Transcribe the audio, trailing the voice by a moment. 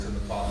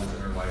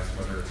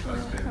whether it's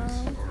husbands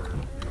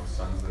or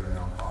sons that are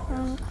now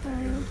fathers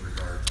in this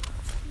regard.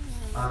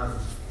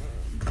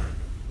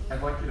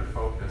 I'd like you to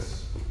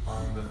focus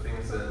on the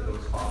things that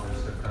those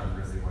fathers have done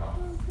really well.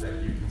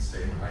 That you can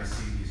say, when I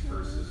see these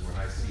verses, when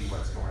I see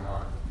what's going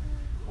on,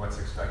 what's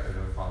expected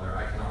of a father,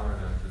 I can honor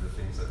them for the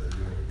things that they're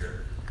doing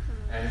here.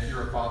 And if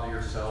you're a father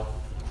yourself,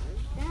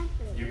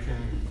 you can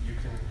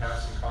have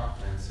some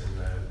confidence in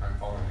that I'm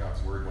following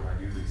God's word when I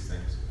do these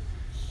things.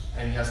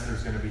 And yes,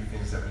 there's going to be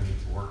things that we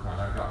need to work on.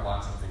 I've got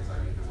lots of things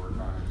I need to work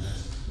on in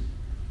this.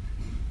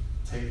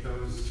 Take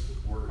those,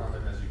 work on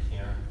them as you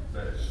can,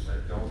 but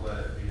don't let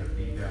it be a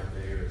beat down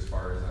day as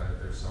far as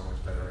there's so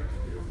much better I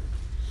can do.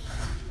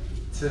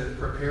 To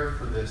prepare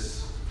for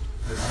this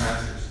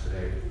message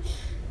today,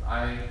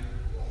 I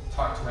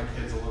talked to my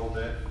kids a little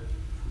bit,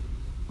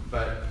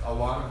 but a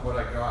lot of what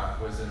I got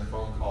was in a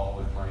phone call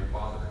with my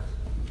father.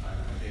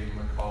 I gave him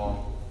a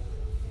call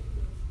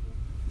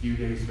a few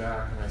days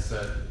back, and I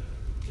said,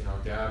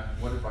 Dad,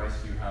 what advice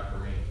do you have for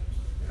me?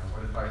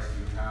 What advice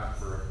do you have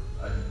for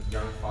a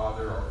young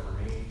father or for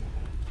me?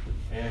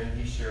 And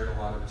he shared a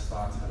lot of his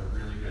thoughts, had a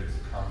really good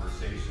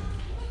conversation.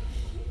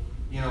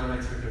 When I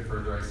took it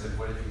further, I said,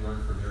 what did you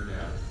learn from your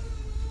dad?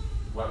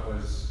 What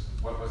was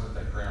it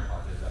that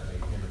Grandpa did that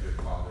made him a good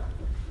father?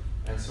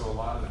 And so a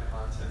lot of the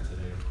content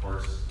today, of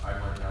course, I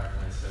went back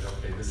and I said,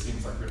 okay, this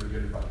seems like really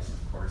good advice.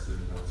 Of course,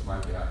 it's my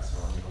dad, so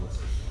I'm going to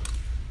listen to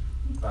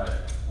him.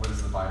 But what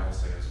does the Bible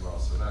say as well?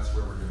 So that's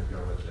where we're going to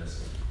go with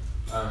this.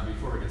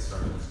 Before we get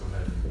started, let's go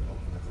ahead and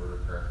open with a word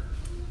of prayer.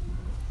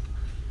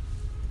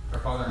 Our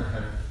Father in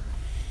heaven,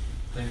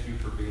 thank you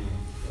for being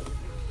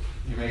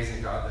the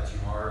amazing God that you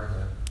are,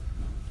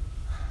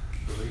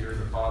 the leader,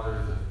 the father,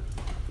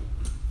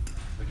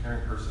 the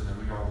caring person that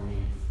we all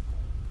need.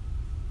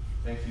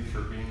 Thank you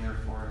for being there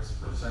for us,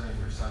 for sending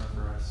your Son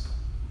for us.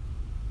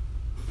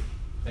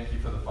 Thank you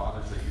for the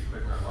fathers that you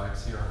put in our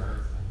lives here on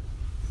earth,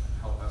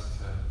 and help us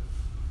to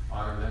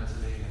honor them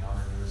today and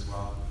honor you as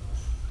well.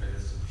 Pray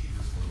this in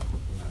Jesus'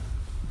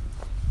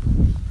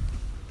 name.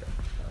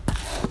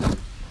 Amen.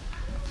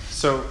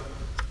 So,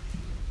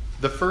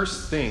 the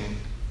first thing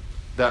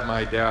that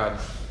my dad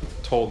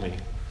told me,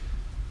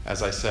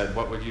 as I said,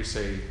 what would you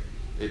say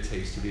it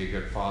takes to be a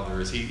good father,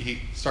 is he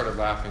started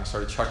laughing,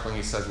 started chuckling.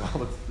 He said,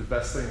 well, the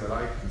best thing that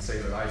I can say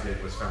that I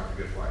did was found a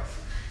good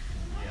wife.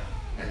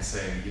 Yeah. And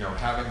saying,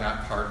 having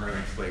that partner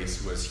in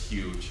place was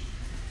huge.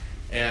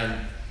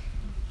 And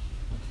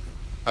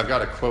I've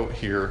got a quote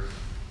here.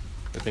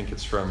 I think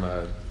it's from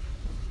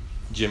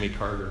Jimmy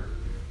Carter.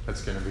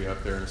 That's going to be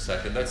up there in a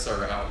second. That's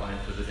our outline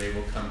for the day.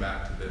 We'll come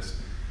back to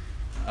this.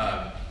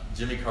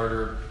 Jimmy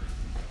Carter,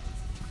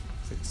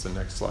 I think it's the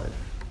next slide.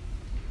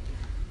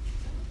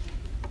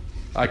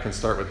 I can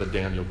start with the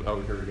Daniel.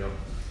 Oh, here we go.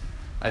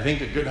 I think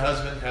a good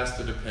husband has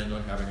to depend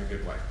on having a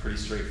good wife. Pretty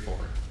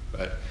straightforward,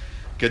 but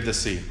good to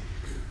see.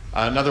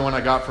 Another one I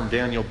got from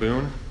Daniel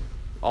Boone.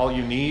 All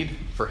you need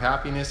for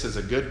happiness is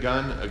a good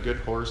gun, a good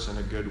horse, and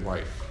a good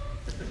wife.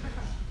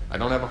 I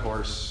don't have a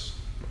horse.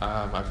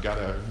 I've got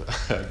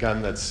a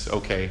gun that's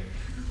okay,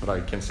 but I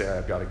can say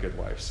I've got a good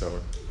wife,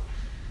 so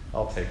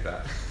I'll take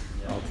that.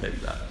 I'll take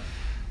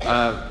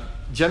that.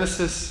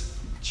 Genesis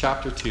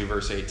chapter 2,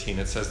 verse 18,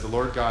 it says, the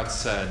Lord God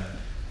said,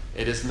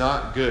 it is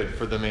not good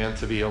for the man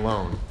to be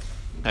alone.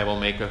 I will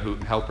make a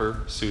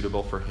helper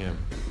suitable for him.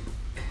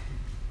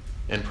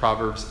 In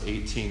Proverbs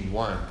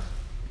 18:1, it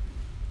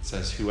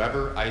says,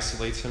 whoever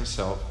isolates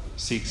himself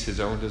seeks his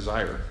own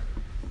desire.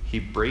 He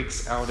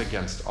breaks out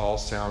against all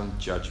sound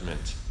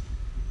judgment.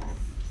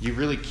 You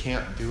really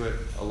can't do it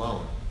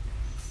alone.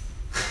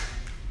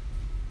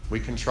 We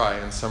can try,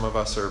 and some of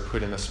us are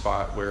put in a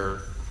spot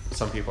where,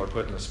 some people are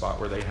put in a spot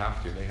where they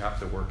have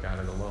to work at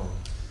it alone.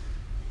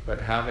 But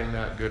having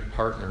that good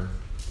partner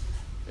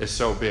is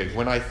so big.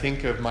 When I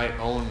think of my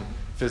own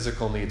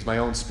physical needs, my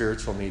own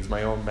spiritual needs,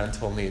 my own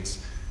mental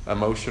needs,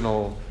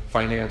 emotional,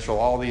 financial,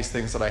 all these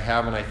things that I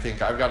have, and I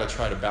think I've got to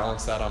try to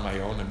balance that on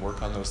my own and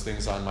work on those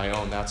things on my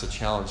own. That's a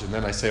challenge. And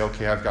then I say,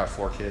 okay, I've got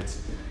 4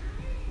 kids.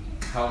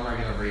 How am I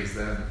going to raise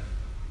them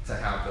to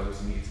have those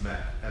needs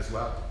met as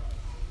well?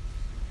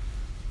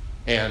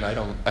 And I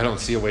don't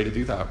see a way to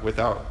do that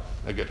without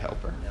a good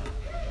helper.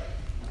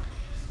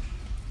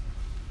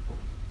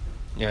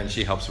 Yeah, and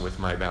she helps with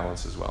my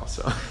balance as well.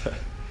 So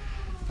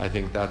I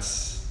think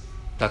that's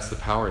the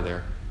power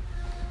there.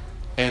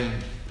 And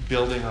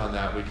building on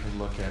that, we can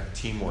look at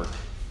teamwork.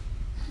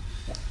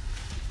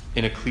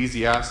 In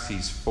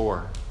Ecclesiastes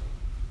 4,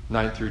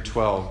 9 through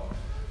 12,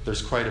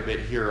 there's quite a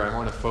bit here. I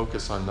want to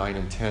focus on 9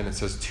 and 10. It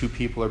says, 2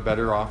 people are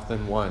better off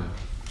than one,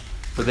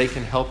 for they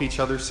can help each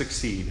other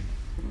succeed.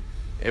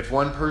 If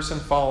one person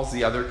falls,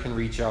 the other can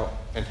reach out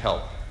and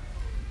help.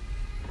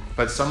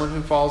 But someone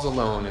who falls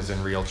alone is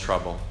in real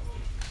trouble.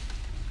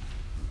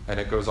 And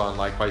it goes on,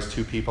 likewise,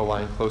 2 people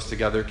lying close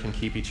together can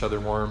keep each other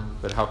warm,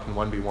 but how can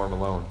one be warm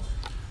alone?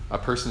 A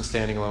person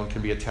standing alone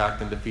can be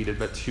attacked and defeated,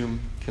 but 2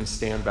 can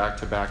stand back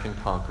to back and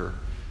conquer.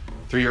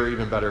 3 are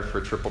even better, for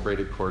a triple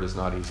braided cord is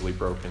not easily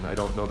broken. I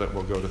don't know that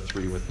we'll go to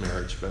 3 with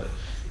marriage, but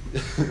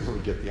we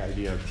get the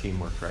idea of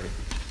teamwork, right?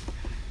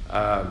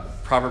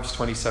 Proverbs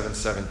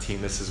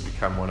 27:17, this has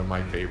become one of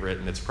my favorite,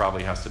 and it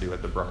probably has to do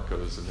with the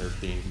Broncos and their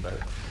theme, but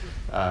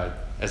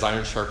as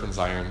iron sharpens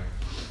iron,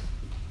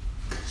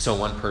 so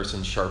one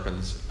person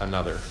sharpens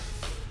another.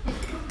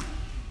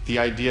 The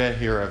idea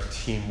here of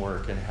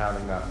teamwork and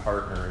having that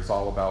partner is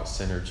all about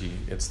synergy.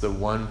 It's the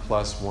 1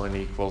 +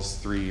 1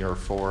 = 3 or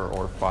 4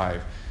 or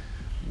 5.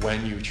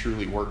 When you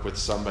truly work with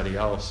somebody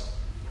else,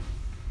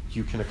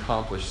 you can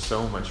accomplish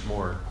so much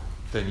more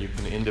than you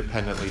can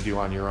independently do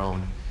on your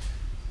own.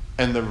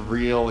 And the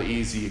real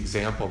easy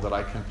example that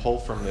I can pull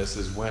from this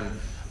is when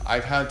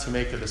I've had to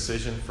make a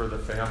decision for the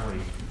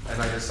family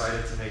and I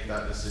decided to make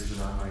that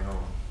decision on my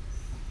own.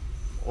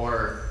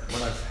 Or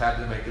when I've had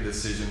to make a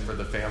decision for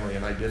the family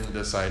and I didn't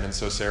decide, and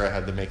so Sarah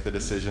had to make the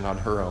decision on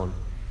her own.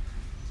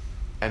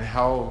 And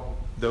how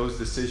those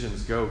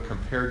decisions go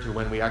compared to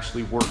when we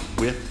actually work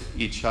with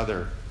each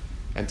other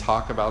and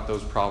talk about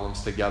those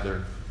problems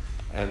together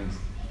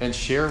and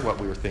share what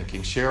we were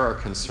thinking, share our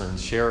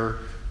concerns, share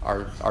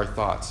our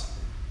thoughts.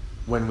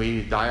 When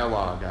we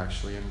dialogue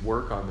actually and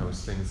work on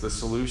those things, the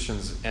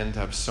solutions end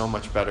up so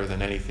much better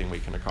than anything we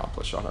can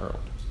accomplish on our own.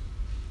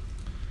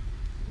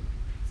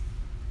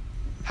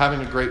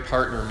 Having a great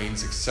partner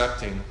means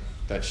accepting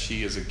that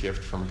she is a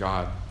gift from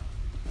God.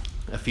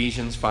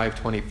 Ephesians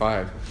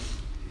 5:25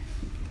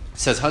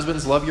 says,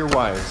 "Husbands, love your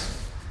wives,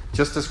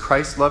 just as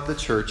Christ loved the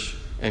church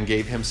and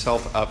gave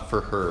himself up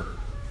for her."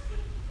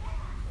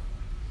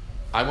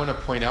 I want to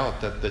point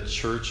out that the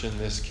church in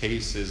this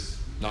case is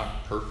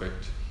not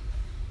perfect.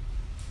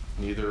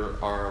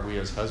 Neither are we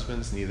as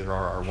husbands, neither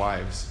are our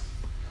wives.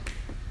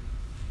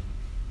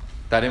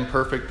 That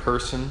imperfect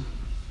person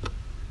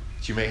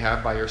that you may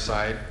have by your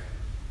side,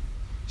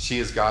 she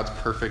is God's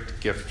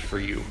perfect gift for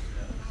you.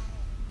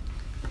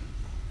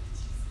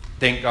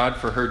 Thank God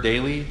for her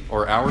daily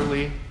or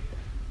hourly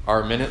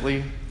or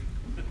minutely,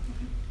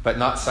 but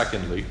not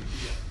secondly.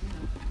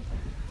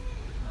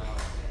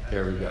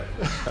 There we go.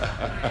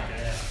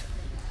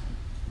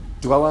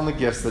 Dwell on the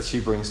gifts that she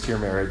brings to your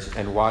marriage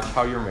and watch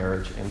how your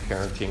marriage and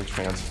parenting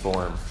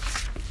transform.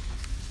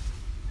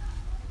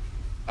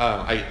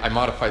 I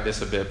modified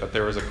this a bit, but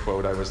there was a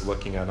quote I was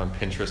looking at on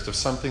Pinterest of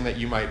something that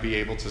you might be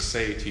able to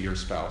say to your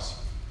spouse.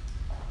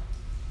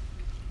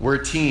 We're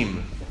a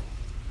team.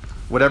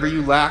 Whatever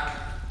you lack,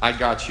 I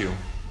got you.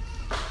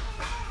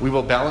 We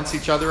will balance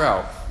each other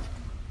out.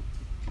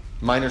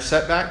 Minor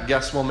setback,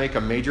 guess we'll make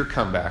a major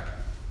comeback.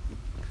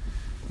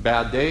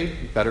 Bad day,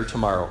 better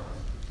tomorrow.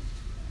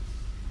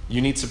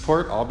 You need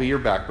support, I'll be your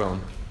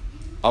backbone.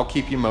 I'll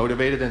keep you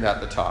motivated and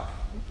at the top.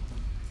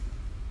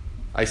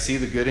 I see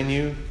the good in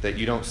you that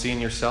you don't see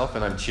in yourself,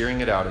 and I'm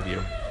cheering it out of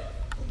you.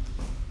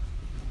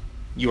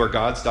 You are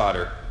God's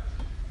daughter,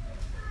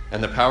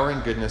 and the power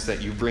and goodness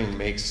that you bring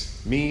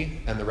makes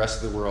me and the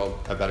rest of the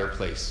world a better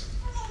place.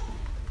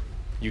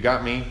 You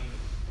got me,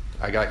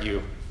 I got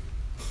you,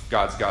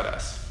 God's got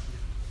us.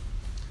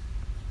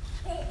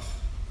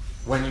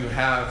 When you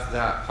have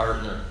that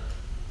partner,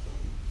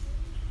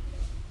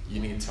 you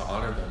need to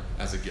honor them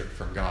as a gift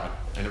from God.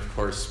 And of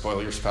course,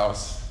 spoil your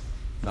spouse,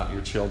 not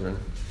your children.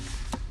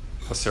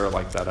 Well, Sarah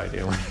liked that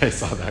idea when I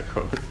saw that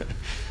quote.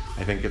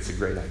 I think it's a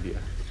great idea.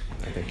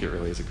 I think it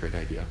really is a great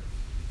idea.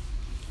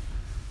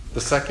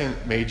 The second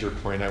major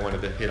point I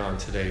wanted to hit on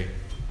today,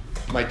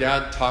 my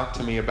dad talked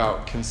to me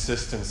about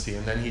consistency,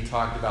 and then he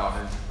talked about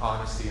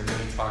honesty, and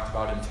then he talked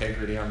about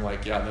integrity. I'm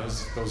like, yeah,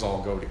 those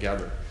all go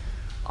together.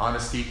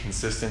 Honesty,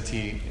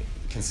 consistency,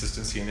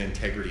 and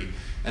integrity.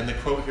 And the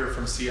quote here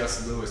from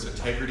C.S. Lewis,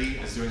 integrity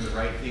is doing the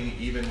right thing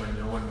even when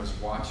no one was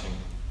watching.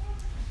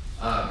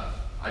 I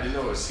didn't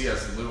know it was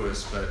C.S.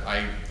 Lewis, but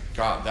I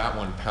got that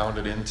one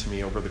pounded into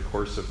me over the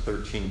course of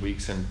 13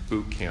 weeks in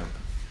boot camp.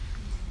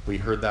 We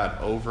heard that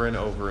over and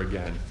over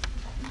again.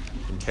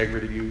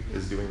 Integrity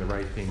is doing the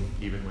right thing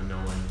even when no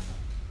one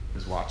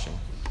is watching.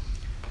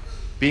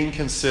 Being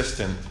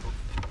consistent.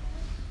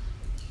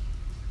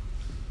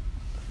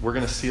 We're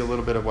going to see a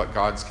little bit of what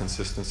God's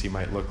consistency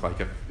might look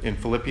like. In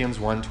Philippians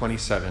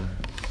 1:27,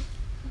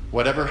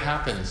 whatever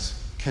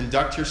happens,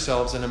 conduct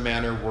yourselves in a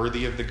manner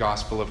worthy of the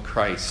gospel of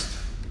Christ.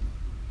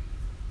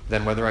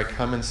 Then whether I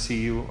come and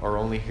see you or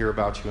only hear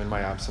about you in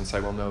my absence,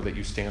 I will know that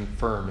you stand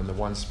firm in the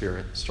one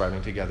Spirit,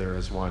 striving together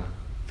as one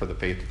for the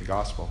faith of the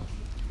gospel.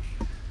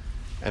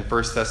 And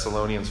 1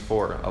 Thessalonians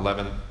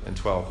 4:11 and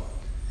 12.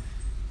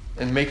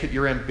 And make it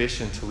your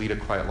ambition to lead a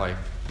quiet life.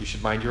 You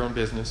should mind your own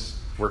business,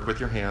 work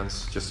with your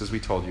hands, just as we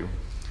told you,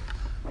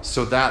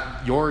 so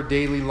that your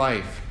daily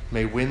life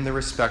may win the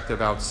respect of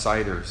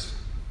outsiders,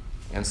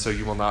 and so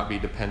you will not be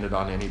dependent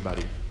on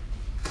anybody.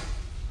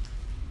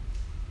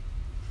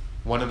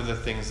 One of the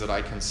things that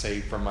I can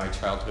say from my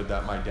childhood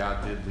that my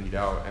dad did lead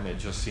out, and it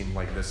just seemed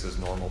like this is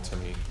normal to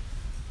me,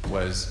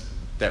 was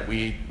that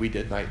we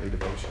did nightly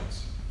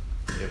devotions.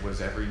 It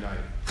was every night,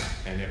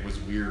 and it was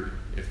weird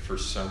if for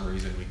some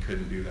reason we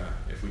couldn't do that,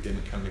 if we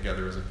didn't come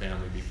together as a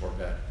family before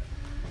bed.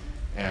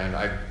 And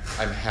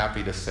I'm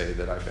happy to say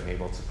that I've been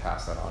able to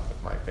pass that on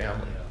with my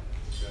family.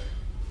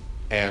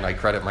 And I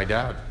credit my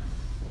dad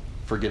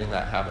for getting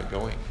that habit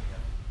going.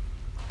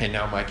 And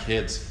now my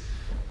kids,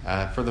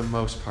 For the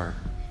most part,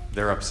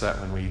 they're upset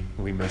when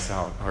we miss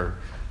out, or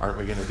aren't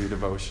we going to do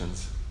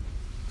devotions?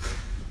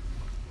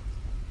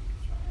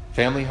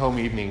 Family home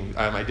evening.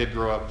 I did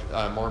grow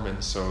up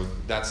Mormon, so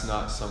that's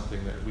not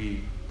something that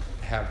we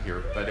have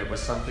here, but it was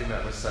something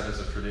that was set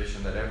as a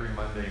tradition that every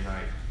Monday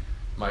night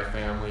my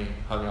family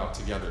hung out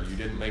together. You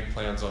didn't make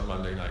plans on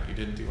Monday night. You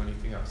didn't do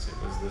anything else. It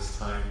was this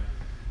time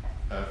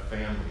of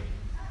family.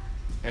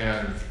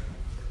 And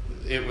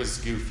it was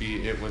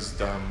goofy. It was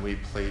dumb. We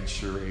played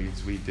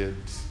charades.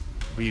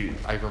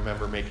 I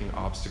remember making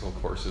obstacle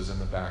courses in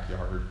the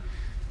backyard.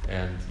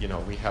 And,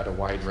 we had a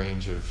wide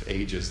range of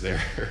ages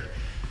there.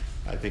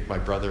 I think my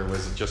brother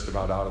was just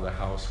about out of the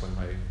house when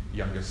my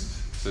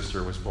youngest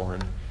sister was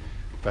born.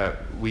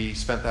 But we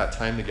spent that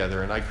time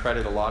together, and I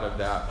credit a lot of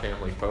that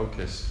family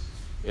focus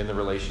in the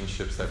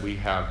relationships that we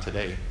have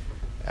today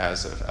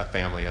as a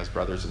family, as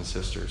brothers and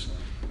sisters.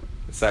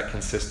 It's that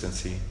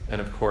consistency. And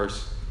of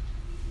course,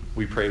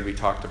 we prayed, we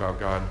talked about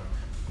God.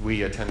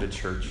 We attended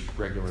church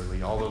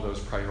regularly. All of those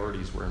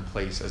priorities were in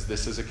place, as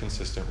this is a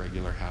consistent,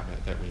 regular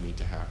habit that we need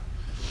to have.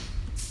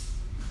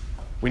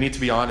 We need to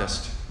be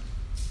honest.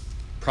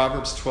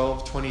 Proverbs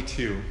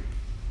 12:22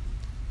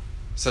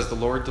 says, "The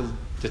Lord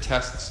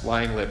detests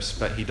lying lips,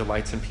 but he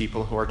delights in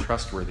people who are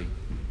trustworthy."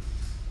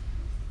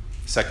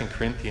 2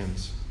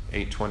 Corinthians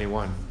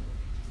 8:21.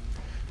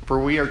 "For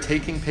we are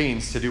taking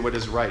pains to do what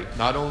is right,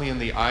 not only in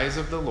the eyes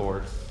of the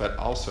Lord, but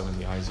also in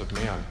the eyes of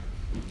man."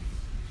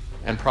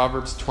 And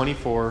Proverbs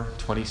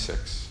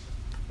 24:26.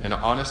 "An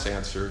honest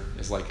answer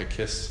is like a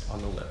kiss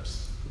on the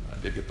lips." I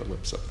did get the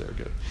lips up there,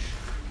 good.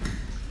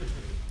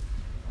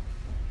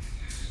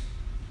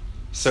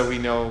 So we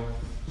know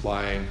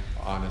lying,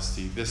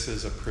 honesty. This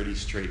is a pretty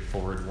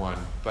straightforward one,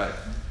 but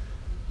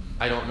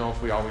I don't know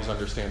if we always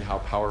understand how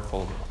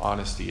powerful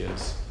honesty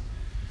is.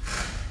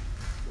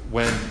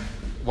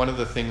 One of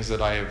the things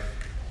that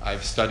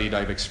I've studied,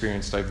 I've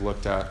experienced, I've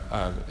looked at,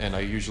 and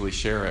I usually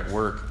share at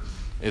work,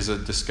 is a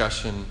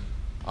discussion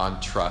on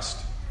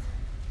trust.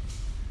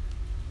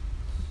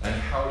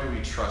 And how do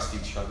we trust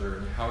each other,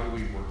 and how do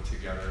we work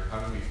together? How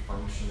do we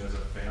function as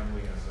a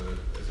family,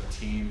 as a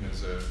team,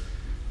 as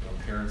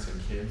parents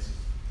and kids?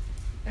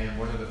 And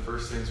one of the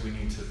first things we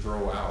need to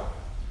throw out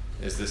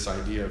is this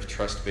idea of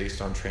trust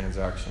based on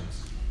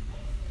transactions.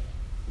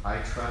 I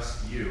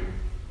trust you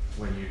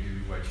when you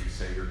do what you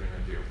say you're going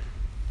to do.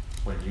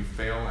 When you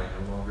fail, I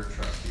no longer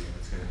trust you.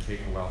 It's going to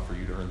take a while for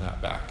you to earn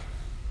that back.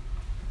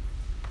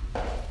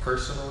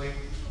 Personally,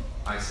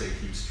 I say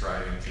keep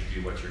striving to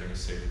do what you're going to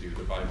say to do.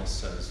 The Bible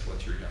says,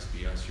 let your yes be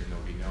yes, your no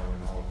be no,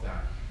 and all of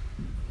that.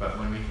 But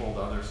when we hold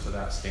others to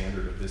that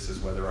standard of this is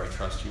whether I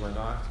trust you or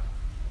not,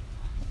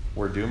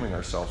 we're dooming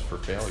ourselves for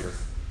failure,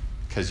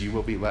 because you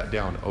will be let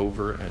down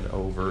over and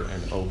over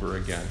and over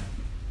again.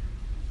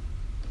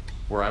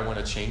 Where I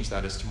want to change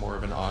that is to more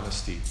of an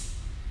honesty,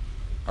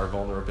 our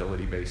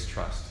vulnerability-based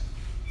trust.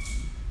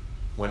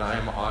 When I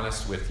am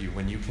honest with you,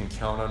 when you can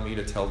count on me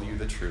to tell you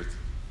the truth,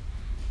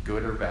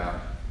 good or bad,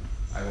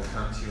 I will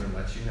come to you and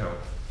let you know,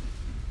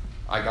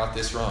 I got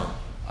this wrong.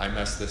 I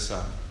messed this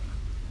up.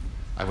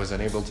 I was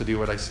unable to do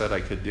what I said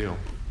I could do.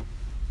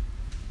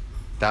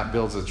 That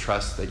builds a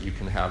trust that you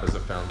can have as a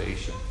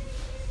foundation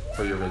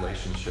for your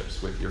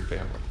relationships with your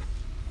family.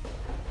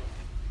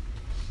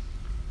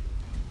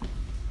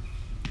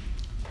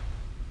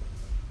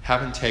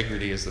 Have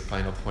integrity is the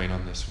final point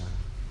on this one.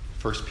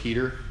 1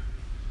 Peter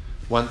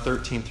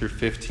 1:13 through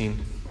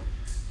 15.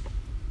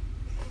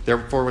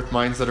 "Therefore, with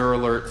minds that are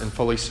alert and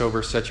fully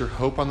sober, set your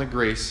hope on the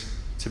grace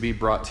to be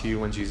brought to you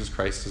when Jesus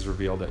Christ is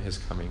revealed at his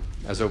coming.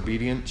 As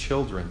obedient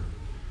children,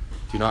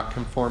 do not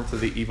conform to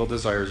the evil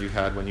desires you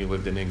had when you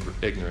lived in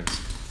ignorance.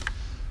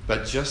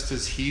 But just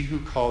as he who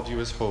called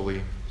you is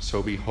holy,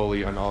 so be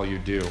holy in all you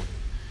do."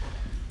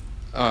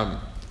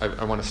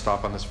 I want to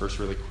stop on this verse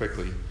really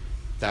quickly.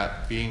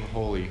 That being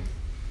holy,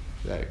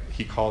 that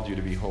he called you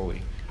to be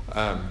holy.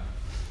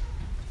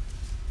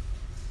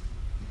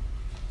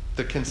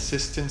 The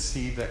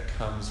consistency that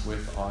comes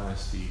with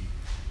honesty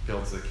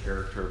builds the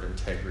character of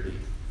integrity.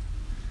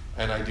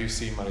 And I do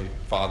see my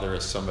father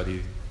as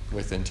somebody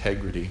with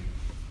integrity.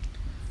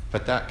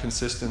 But that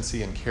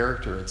consistency and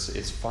character,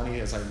 it's funny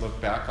as I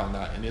look back on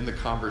that, and in the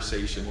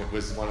conversation, it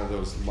was one of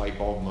those light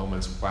bulb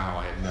moments, wow,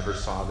 I had never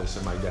saw this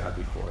in my dad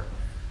before,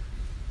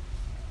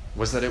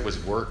 was that it was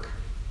work.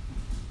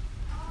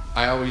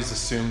 I always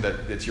assumed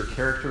that it's your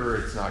character or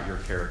it's not your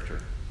character.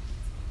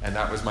 And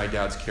that was my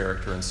dad's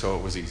character, and so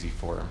it was easy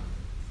for him.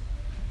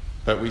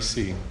 But we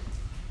see,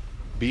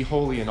 be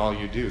holy in all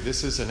you do.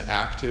 This is an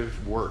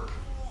active work.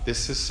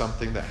 This is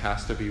something that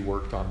has to be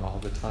worked on all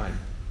the time.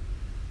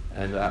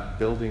 And that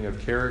building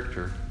of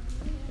character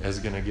is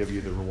going to give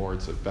you the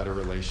rewards of better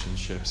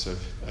relationships,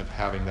 of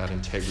having that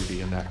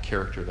integrity and that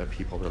character that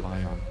people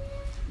rely on.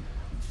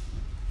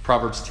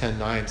 Proverbs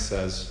 10:9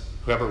 says,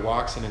 "Whoever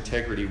walks in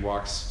integrity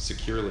walks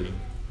securely,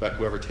 but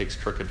whoever takes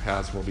crooked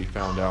paths will be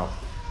found out."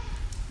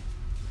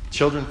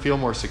 Children feel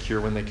more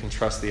secure when they can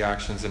trust the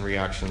actions and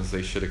reactions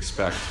they should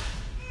expect.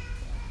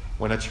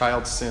 When a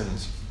child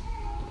sins,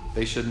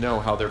 they should know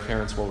how their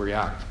parents will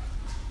react.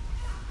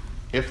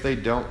 if they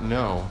don't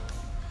know,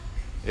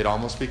 it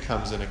almost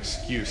becomes an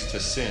excuse to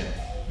sin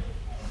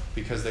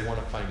because they want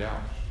to find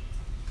out.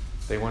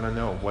 They want to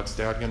know, what's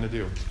Dad going to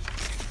do?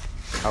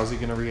 How's he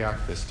going to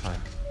react this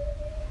time?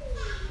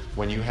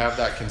 When you have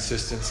that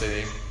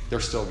consistency, they're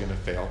still going to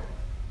fail.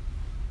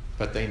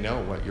 But they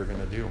know what you're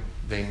going to do.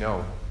 They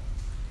know,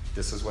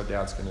 this is what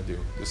Dad's going to do.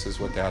 This is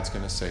what Dad's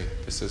going to say.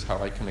 This is how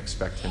I can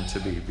expect him to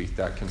be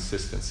that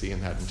consistency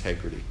and that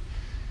integrity.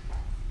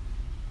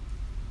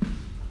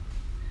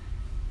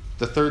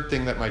 The third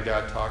thing that my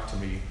dad talked to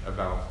me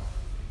about,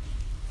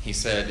 he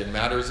said, in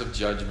matters of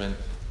judgment,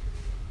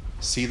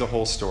 see the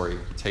whole story,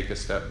 take a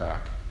step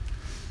back.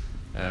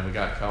 And we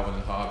got Calvin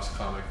and Hobbes'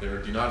 comic there.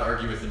 Do not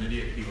argue with an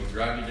idiot. He will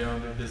drag you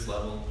down to his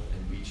level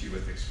and beat you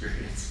with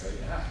experience.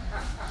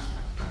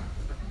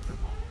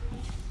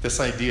 This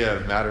idea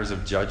of matters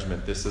of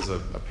judgment, this is a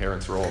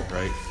parent's role,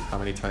 right? How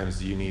many times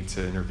do you need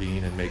to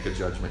intervene and make a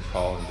judgment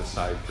call and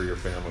decide for your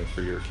family,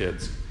 for your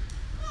kids?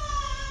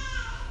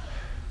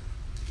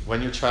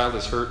 When your child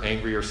is hurt,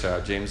 angry, or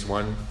sad, James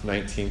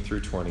 1:19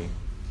 through 20.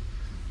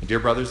 Dear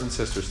brothers and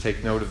sisters,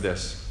 take note of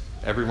this.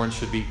 Everyone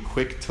should be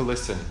quick to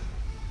listen,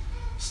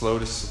 slow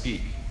to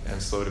speak,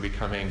 and slow to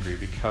become angry.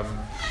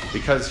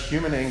 Because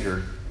human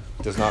anger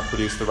does not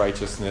produce the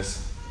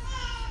righteousness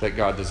that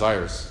God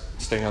desires.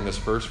 Staying on this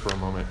verse for a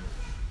moment.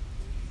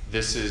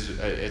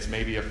 It's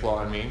maybe a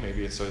flaw in me.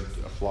 Maybe it's a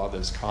flaw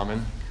that's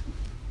common.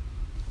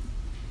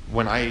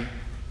 When I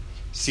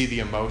see the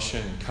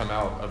emotion come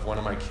out of one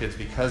of my kids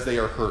because they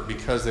are hurt,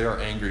 because they are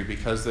angry,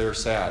 because they are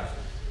sad,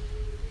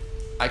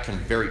 I can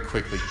very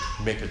quickly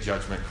make a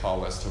judgment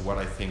call as to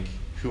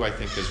who I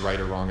think is right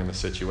or wrong in the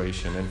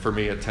situation. And for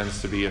me, it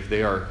tends to be if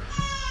they are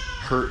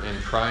hurt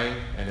and crying,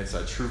 and it's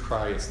a true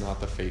cry, it's not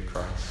the fake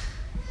cry.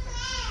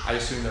 I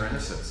assume their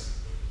innocence,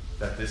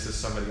 that this is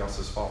somebody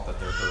else's fault that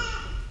they're hurt.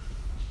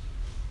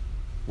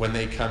 When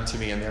they come to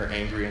me and they're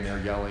angry and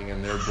they're yelling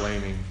and they're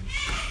blaming,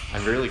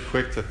 I'm really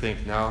quick to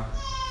think, no,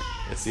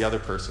 it's the other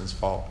person's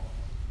fault.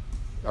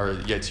 Or,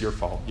 yeah, it's your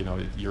fault.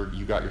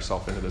 You got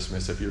yourself into this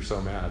mess if you're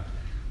so mad.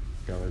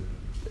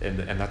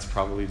 And that's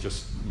probably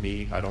just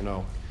me. I don't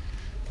know.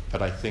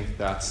 But I think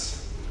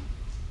that's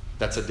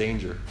a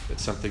danger.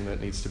 It's something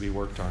that needs to be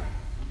worked on.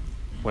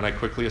 When I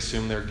quickly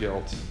assume their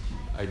guilt,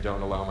 I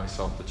don't allow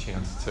myself the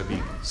chance to be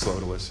slow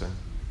to listen.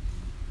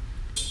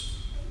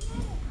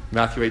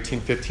 Matthew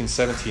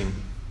 18:15-17.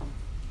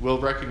 We'll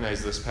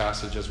recognize this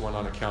passage as one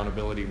on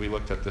accountability. We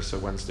looked at this a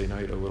Wednesday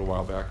night a little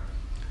while back.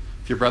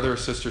 If your brother or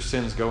sister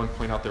sins, go and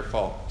point out their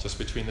fault, just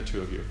between the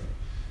two of you.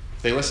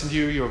 If they listen to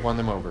you, you have won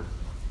them over.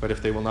 But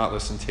if they will not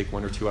listen, take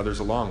one or two others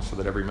along, so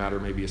that every matter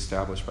may be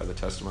established by the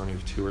testimony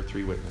of 2 or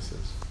 3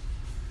 witnesses.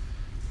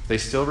 If they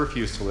still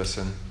refuse to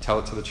listen, tell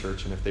it to the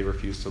church, and if they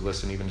refuse to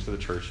listen even to the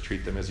church,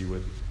 treat them as you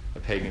would a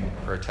pagan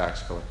or a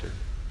tax collector.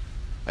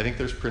 I think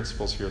there's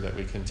principles here that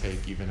we can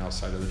take even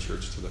outside of the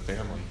church to the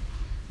family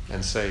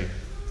and say,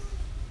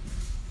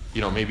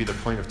 maybe the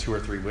point of 2 or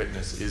 3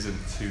 witnesses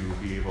isn't to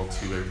be able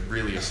to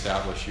really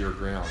establish your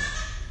ground,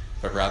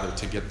 but rather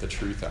to get the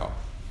truth out.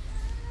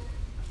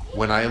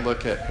 When I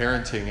look at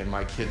parenting and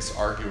my kids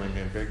arguing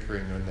and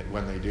bickering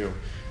when they do,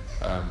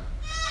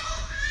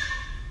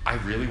 I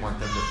really want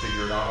them to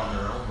figure it out on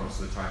their own most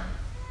of the time.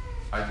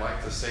 I'd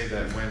like to say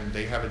that when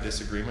they have a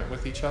disagreement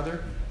with each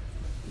other,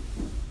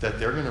 that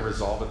they're going to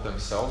resolve it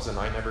themselves and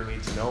I never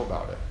need to know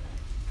about it.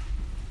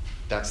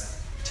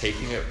 That's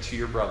taking it to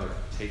your brother,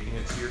 taking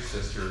it to your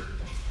sister,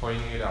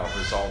 pointing it out,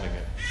 resolving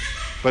it.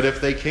 But if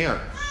they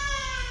can't,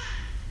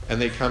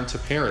 and they come to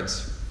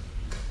parents,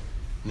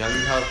 now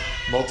you have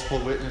multiple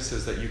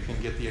witnesses that you can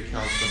get the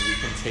accounts from, you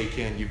can take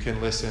in, you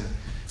can listen,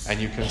 and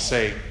you can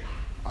say,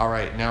 all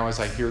right, now as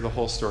I hear the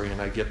whole story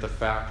and I get the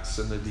facts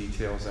and the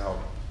details out,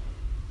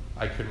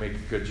 I could make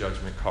a good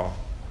judgment call.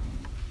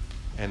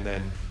 And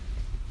then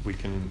we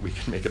can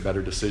make a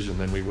better decision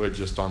than we would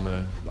just on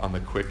the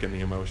quick and the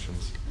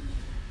emotions.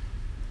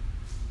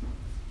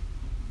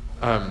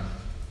 I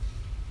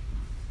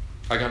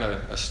got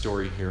a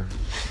story here,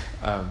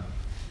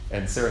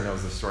 and Sarah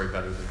knows the story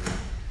better than me.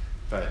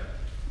 But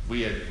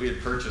we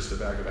had purchased a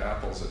bag of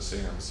apples at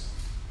Sam's,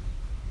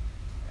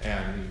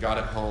 and we got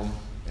it home,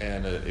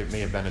 and it may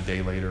have been a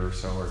day later or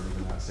so, or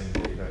even that same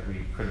day, that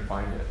we couldn't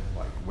find it.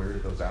 Like, where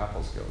did those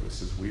apples go?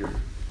 This is weird.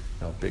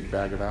 Big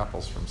bag of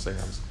apples from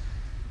Sam's.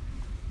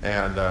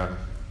 And a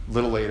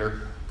little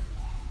later,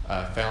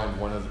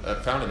 found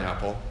an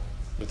apple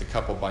with a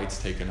couple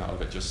bites taken out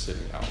of it, just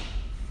sitting out.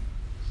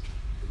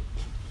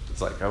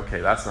 It's like, okay,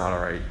 that's not all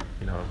right.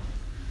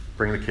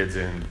 Bring the kids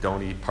in.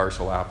 Don't eat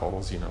partial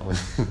apples.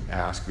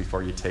 Ask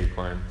before you take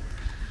one.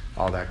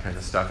 All that kind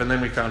of stuff. And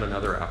then we found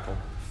another apple,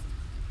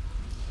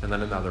 and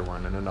then another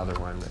one, and another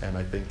one. And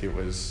I think it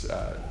was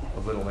a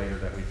little later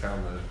that we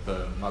found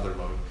the mother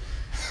load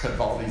of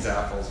all these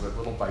apples with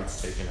little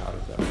bites taken out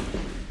of them.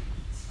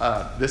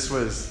 This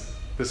was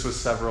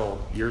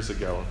several years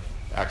ago,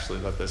 actually,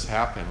 that this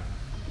happened.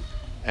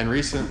 And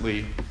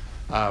recently,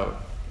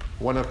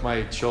 one of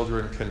my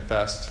children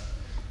confessed.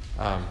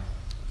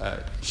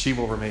 She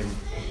will remain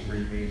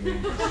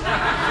nameless.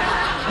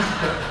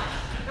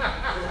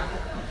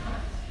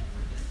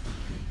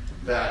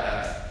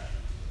 that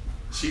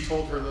she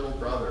told her little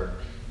brother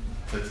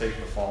to take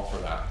the fall for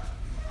that.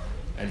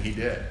 And he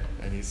did.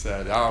 And he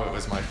said, "Oh, it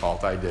was my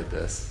fault. I did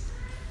this."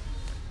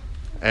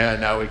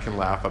 And now we can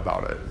laugh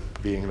about it,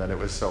 being that it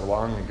was so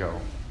long ago.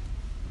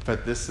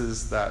 But this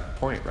is that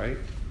point, right?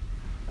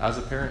 As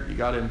a parent, you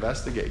got to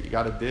investigate. You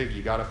got to dig.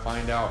 You got to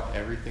find out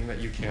everything that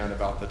you can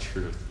about the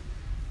truth.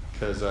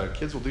 Because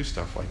kids will do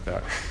stuff like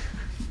that.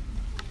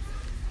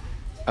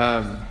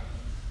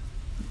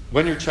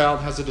 When your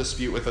child has a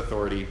dispute with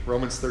authority,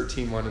 Romans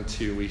 13:1 and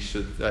 2, we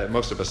should,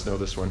 most of us know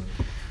this one.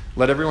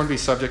 Let everyone be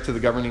subject to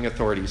the governing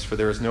authorities, for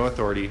there is no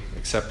authority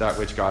except that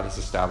which God has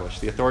established.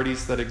 The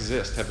authorities that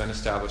exist have been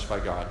established by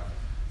God.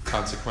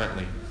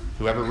 Consequently,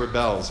 whoever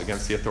rebels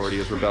against the authority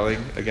is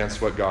rebelling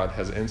against what God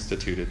has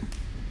instituted,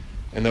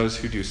 and those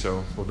who do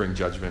so will bring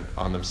judgment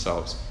on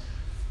themselves.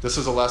 This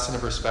is a lesson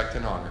of respect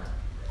and honor.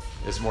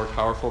 It's more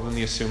powerful than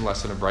the assumed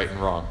lesson of right and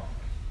wrong.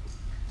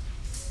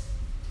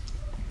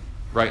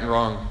 Right and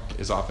wrong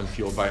is often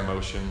fueled by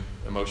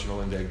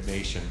emotional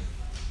indignation,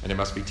 and it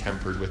must be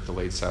tempered with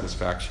delayed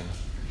satisfaction,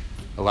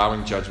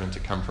 allowing judgment to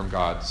come from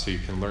God so you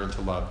can learn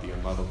to love the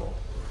unlovable.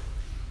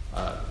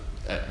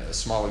 A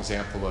small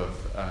example of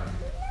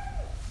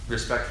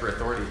respect for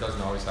authority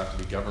doesn't always have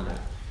to be government.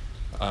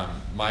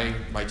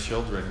 My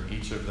children,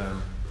 each of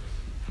them,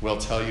 will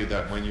tell you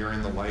that when you're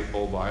in the light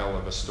bulb aisle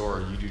of a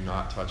store, you do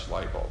not touch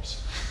light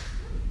bulbs.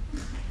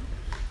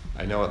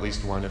 I know at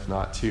least one, if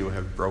not two,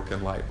 have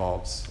broken light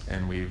bulbs,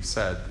 and we've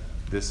said,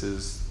 this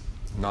is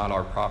not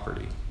our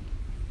property.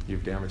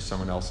 You've damaged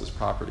someone else's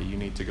property. You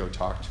need to go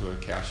talk to a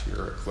cashier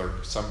or a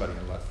clerk, somebody,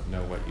 and let them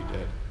know what you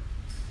did.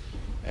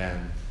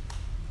 And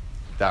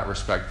that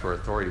respect for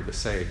authority to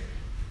say,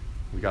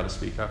 we got to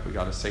speak up, we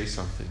got to say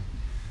something.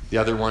 The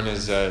other one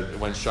is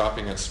when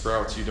shopping at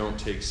Sprouts, you don't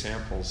take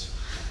samples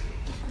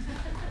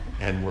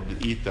and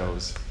eat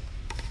those.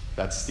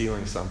 That's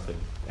stealing something.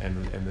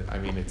 And I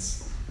mean,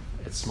 it's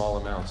small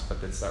amounts, but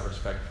it's that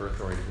respect for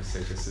authority to say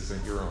this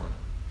isn't your own.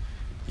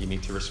 You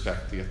need to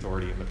respect the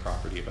authority and the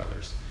property of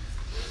others.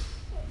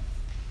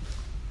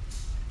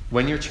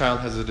 When your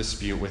child has a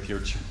dispute with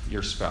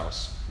your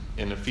spouse,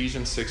 in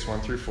Ephesians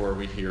 6:1-4,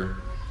 we hear,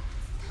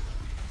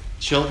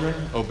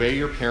 "Children, obey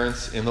your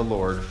parents in the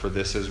Lord, for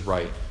this is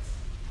right.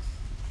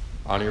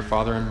 Honor your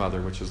father and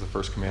mother," which is the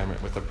first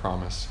commandment, with a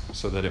promise,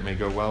 "so that it may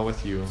go well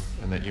with you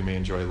and that you may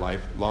enjoy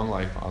long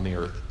life on the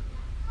earth.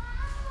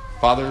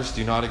 Fathers,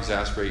 do not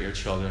exasperate your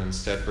children.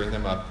 Instead, bring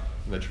them up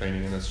in the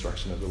training and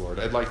instruction of the Lord."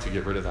 I'd like to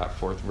get rid of that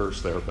fourth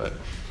verse there, but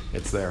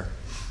it's there.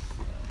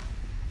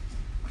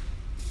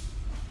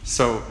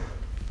 So,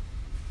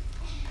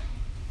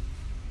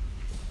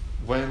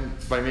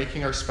 by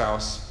making our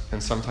spouse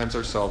and sometimes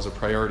ourselves a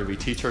priority, we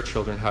teach our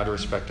children how to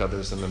respect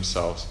others and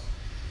themselves.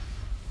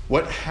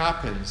 What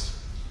happens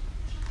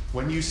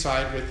when you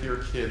side with your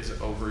kids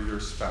over your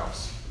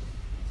spouse?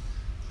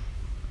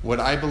 What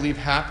I believe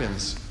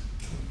happens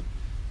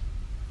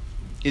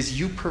is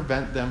you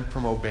prevent them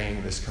from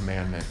obeying this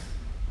commandment.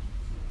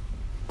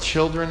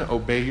 Children,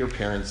 obey your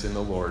parents in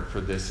the Lord,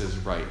 for this is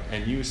right.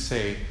 And you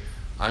say,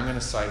 I'm going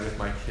to side with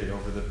my kid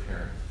over the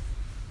parent.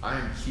 I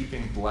am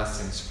keeping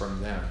blessings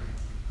from them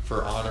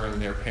for honoring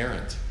their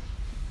parent.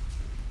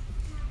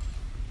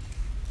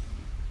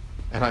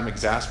 And I'm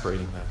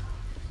exasperating them.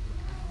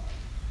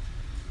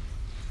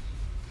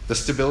 The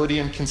stability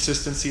and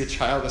consistency a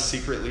child is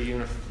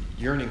secretly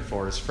yearning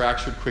for is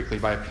fractured quickly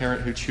by a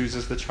parent who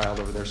chooses the child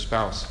over their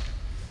spouse.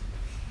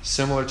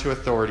 Similar to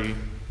authority,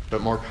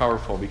 but more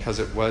powerful because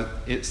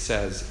it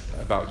says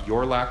about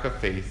your lack of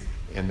faith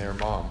in their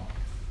mom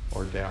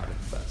or dad,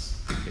 if that's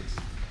the case.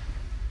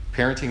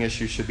 Parenting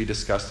issues should be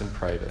discussed in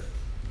private,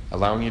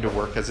 allowing you to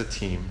work as a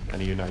team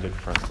and a united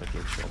front with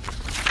your children.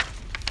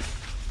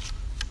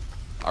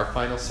 Our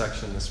final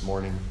section this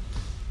morning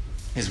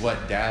is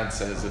what Dad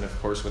says, and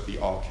of course with the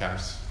all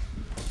caps.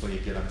 Hopefully you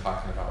get I'm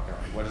talking about God.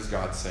 What does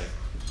God say?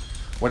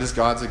 What is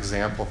God's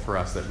example for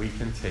us that we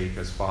can take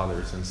as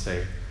fathers and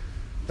say,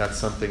 that's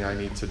something I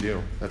need to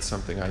do. That's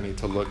something I need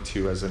to look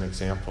to as an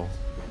example.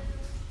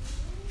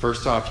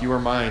 First off, you are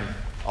mine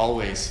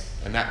always,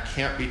 and that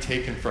can't be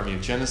taken from you.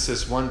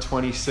 Genesis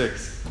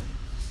 1:26.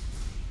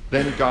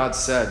 Then God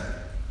said,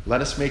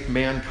 let us make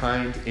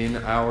mankind in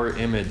our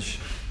image.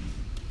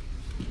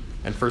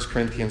 And 1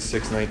 Corinthians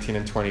 6:19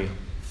 and 20.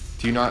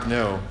 Do you not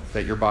know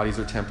that your bodies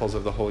are temples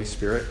of the Holy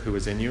Spirit who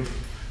is in you,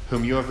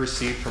 whom you have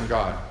received from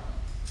God?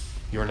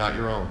 You are not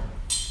your own.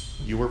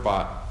 You were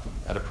bought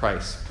at a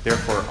price.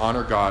 Therefore,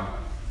 honor God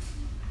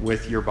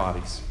with your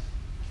bodies.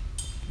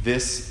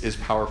 This is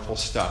powerful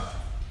stuff.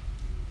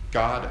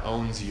 God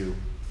owns you.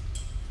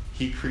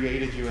 He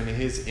created you in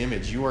His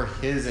image. You are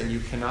His, and you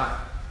cannot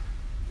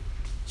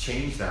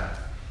change that.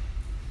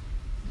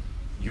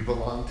 You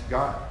belong to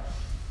God.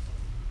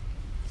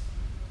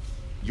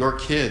 Your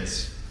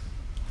kids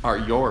are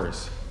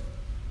yours.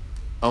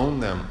 Own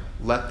them.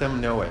 Let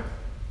them know it.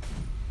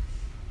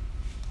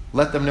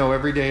 Let them know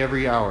every day,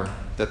 every hour,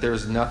 that there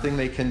is nothing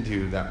they can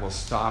do that will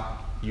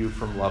stop you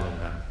from loving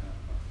them.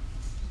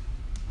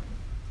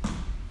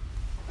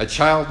 A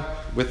child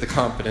with the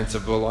confidence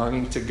of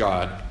belonging to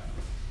God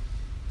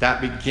That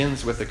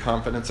begins with the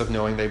confidence of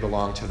knowing they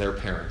belong to their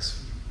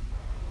parents.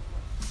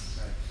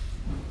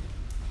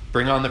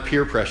 Bring on the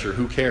peer pressure.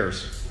 Who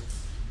cares?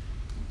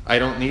 I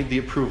don't need the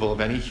approval of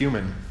any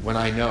human when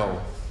I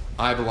know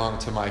I belong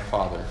to my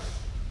Father,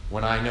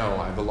 when I know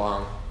I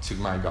belong to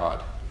my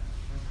God.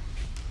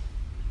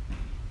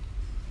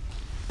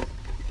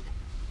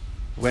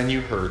 When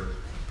you hurt,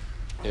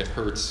 it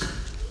hurts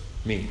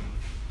me.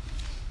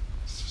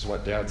 This is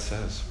what Dad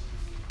says.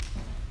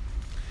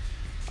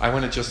 I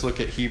want to just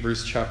look at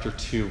Hebrews chapter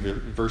 2,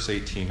 verse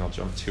 18. I'll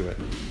jump to it.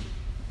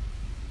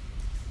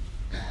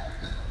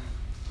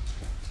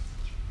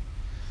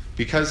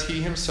 Because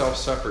he himself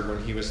suffered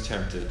when he was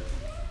tempted,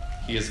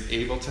 he is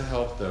able to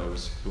help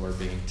those who are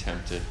being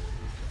tempted.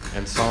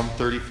 And Psalm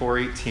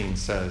 34:18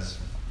 says,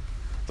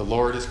 the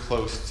Lord is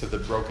close to the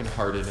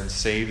brokenhearted and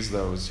saves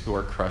those who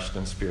are crushed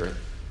in spirit.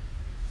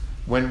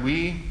 When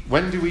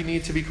do we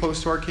need to be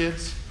close to our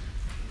kids?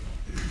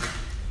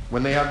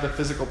 When they have the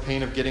physical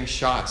pain of getting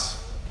shots,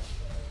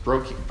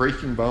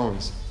 breaking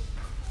bones,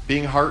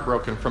 being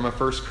heartbroken from a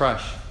first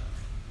crush.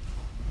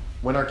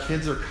 When our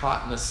kids are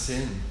caught in a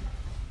sin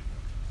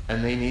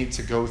and they need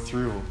to go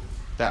through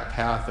that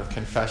path of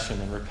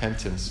confession and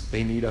repentance,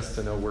 they need us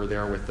to know we're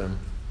there with them.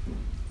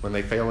 When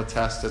they fail a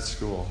test at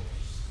school,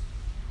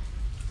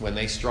 when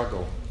they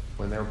struggle,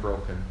 when they're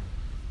broken,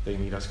 they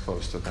need us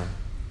close to them.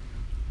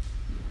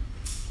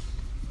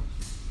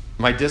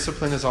 My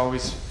discipline is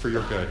always for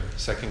your good.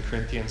 2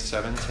 Corinthians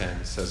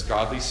 7:10 says,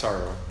 godly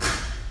sorrow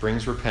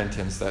brings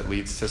repentance that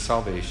leads to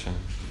salvation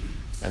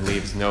and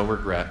leaves no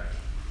regret,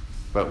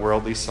 but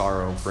worldly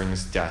sorrow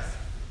brings death.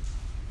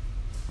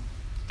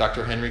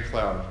 Dr. Henry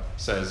Cloud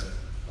says,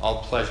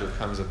 all pleasure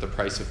comes at the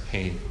price of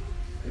pain.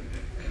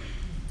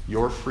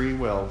 Your free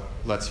will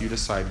lets you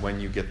decide when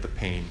you get the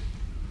pain.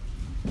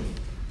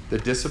 The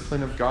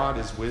discipline of God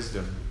is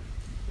wisdom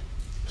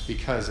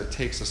because it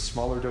takes a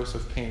smaller dose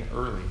of pain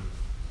early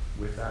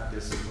with that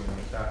discipline,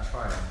 with that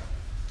trial,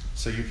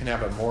 so you can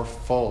have a more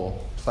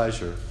full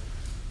pleasure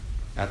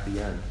at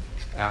the end,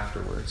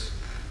 afterwards.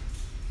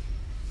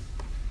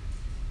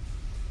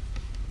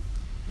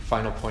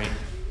 Final point.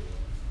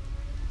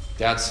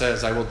 Dad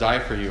says, I will die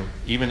for you,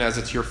 even as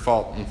it's your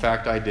fault. In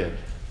fact, I did.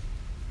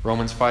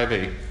 Romans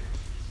 5:8.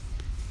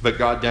 But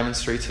God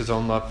demonstrates his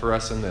own love for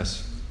us in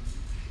this.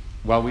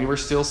 While we were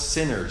still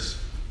sinners,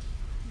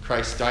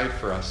 Christ died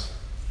for us.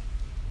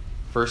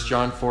 1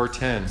 John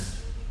 4:10.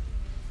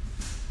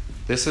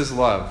 This is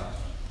love,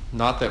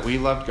 not that we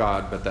loved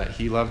God, but that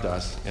he loved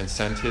us and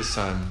sent his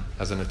Son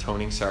as an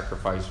atoning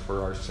sacrifice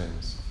for our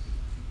sins.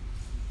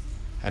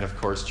 And of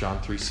course, John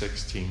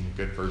 3:16, a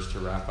good verse to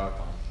wrap up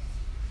on.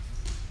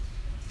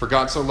 For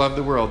God so loved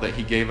the world that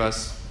he gave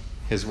us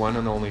his one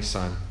and only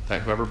Son,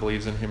 that whoever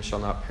believes in him shall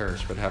not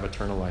perish, but have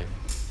eternal life.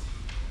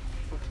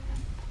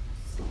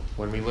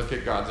 When we look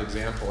at God's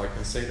example, I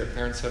can say that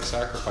parents have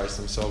sacrificed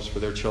themselves for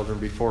their children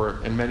before,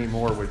 and many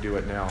more would do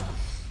it now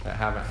that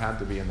haven't had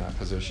to be in that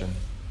position.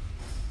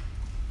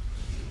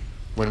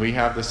 When we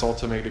have this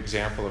ultimate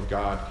example of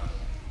God,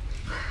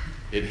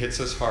 it hits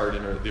us hard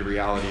in the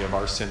reality of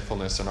our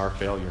sinfulness and our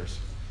failures.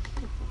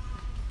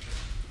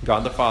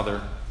 God the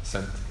Father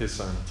sent his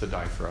Son to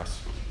die for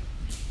us.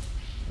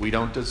 We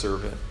don't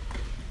deserve it.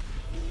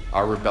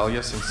 Our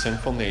rebellious and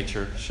sinful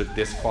nature should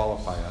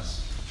disqualify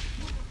us.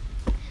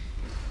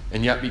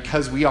 And yet,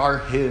 because we are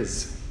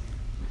his,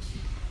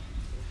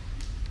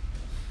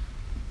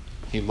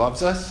 he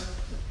loves us.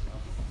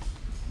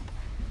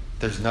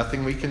 There's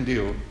nothing we can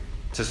do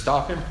to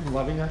stop him from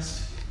loving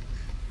us.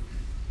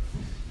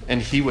 And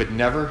he would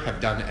never have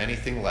done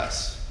anything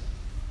less.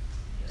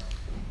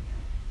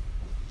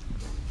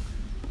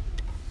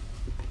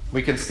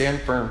 We can stand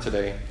firm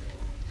today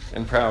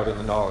and proud in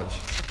the knowledge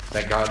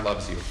that God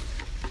loves you.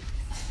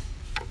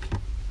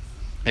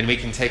 And we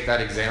can take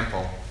that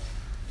example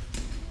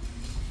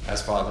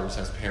as fathers,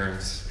 as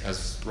parents,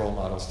 as role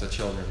models to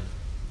children,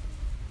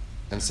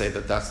 and say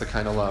that that's the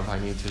kind of love I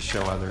need to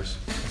show others.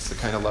 It's the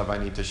kind of love I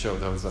need to show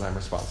those that I'm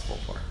responsible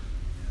for.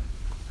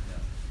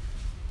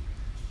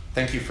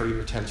 Thank you for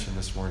your attention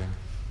this morning.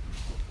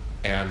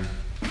 And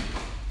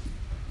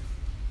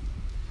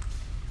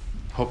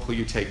hopefully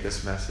you take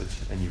this message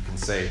and you can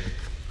say,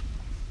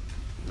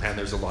 man,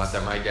 there's a lot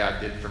that my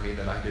dad did for me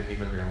that I didn't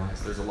even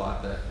realize. There's a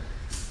lot that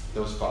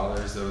those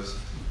fathers, those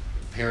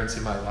parents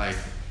in my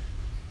life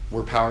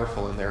were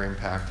powerful in their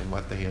impact and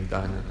what they had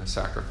done and the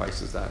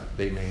sacrifices that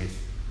they made.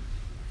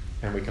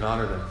 And we can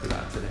honor them for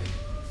that today.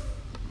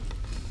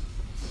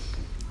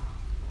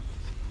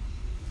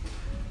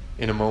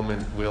 In a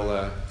moment, we'll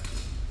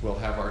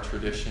have our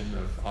tradition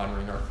of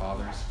honoring our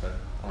fathers, but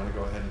I want to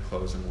go ahead and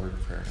close in a word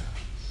of prayer now.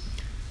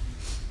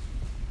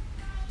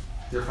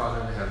 Dear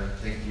Father in heaven,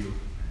 thank you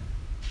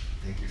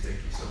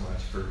so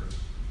much for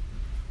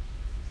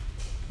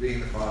being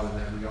the Father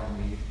that we all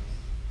need,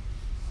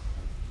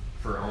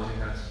 for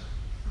owning us,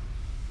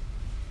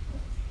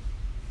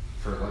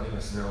 for letting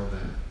us know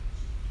that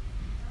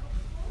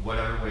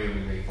whatever way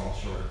we may fall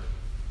short,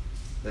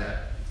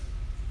 that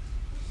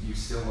you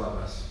still love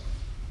us.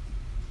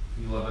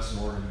 You love us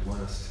more and you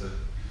want us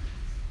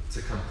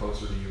to come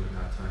closer to you in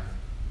that time.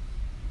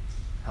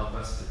 Help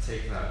us to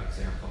take that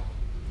example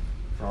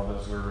for all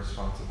those we're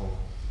responsible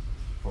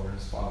for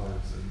as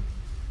fathers and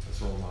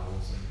as role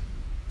models and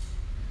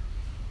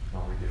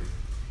all we do.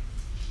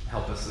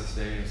 Help us this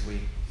day as we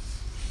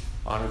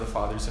honor the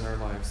fathers in our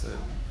lives, that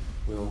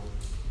we'll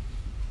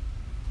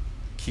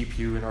keep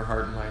you in our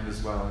heart and mind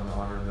as well, and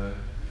honor the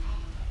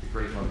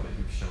great love that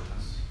you've shown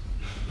us.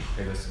 We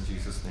pray this in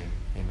Jesus' name.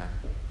 Amen.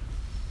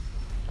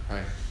 All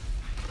right.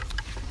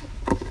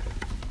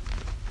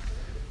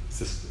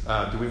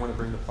 Do we want to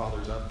bring the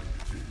fathers up?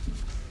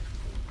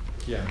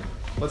 Yeah,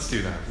 let's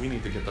do that. We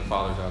need to get the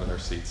fathers out of their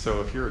seats.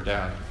 So if you're a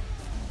dad,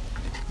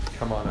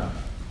 come on up.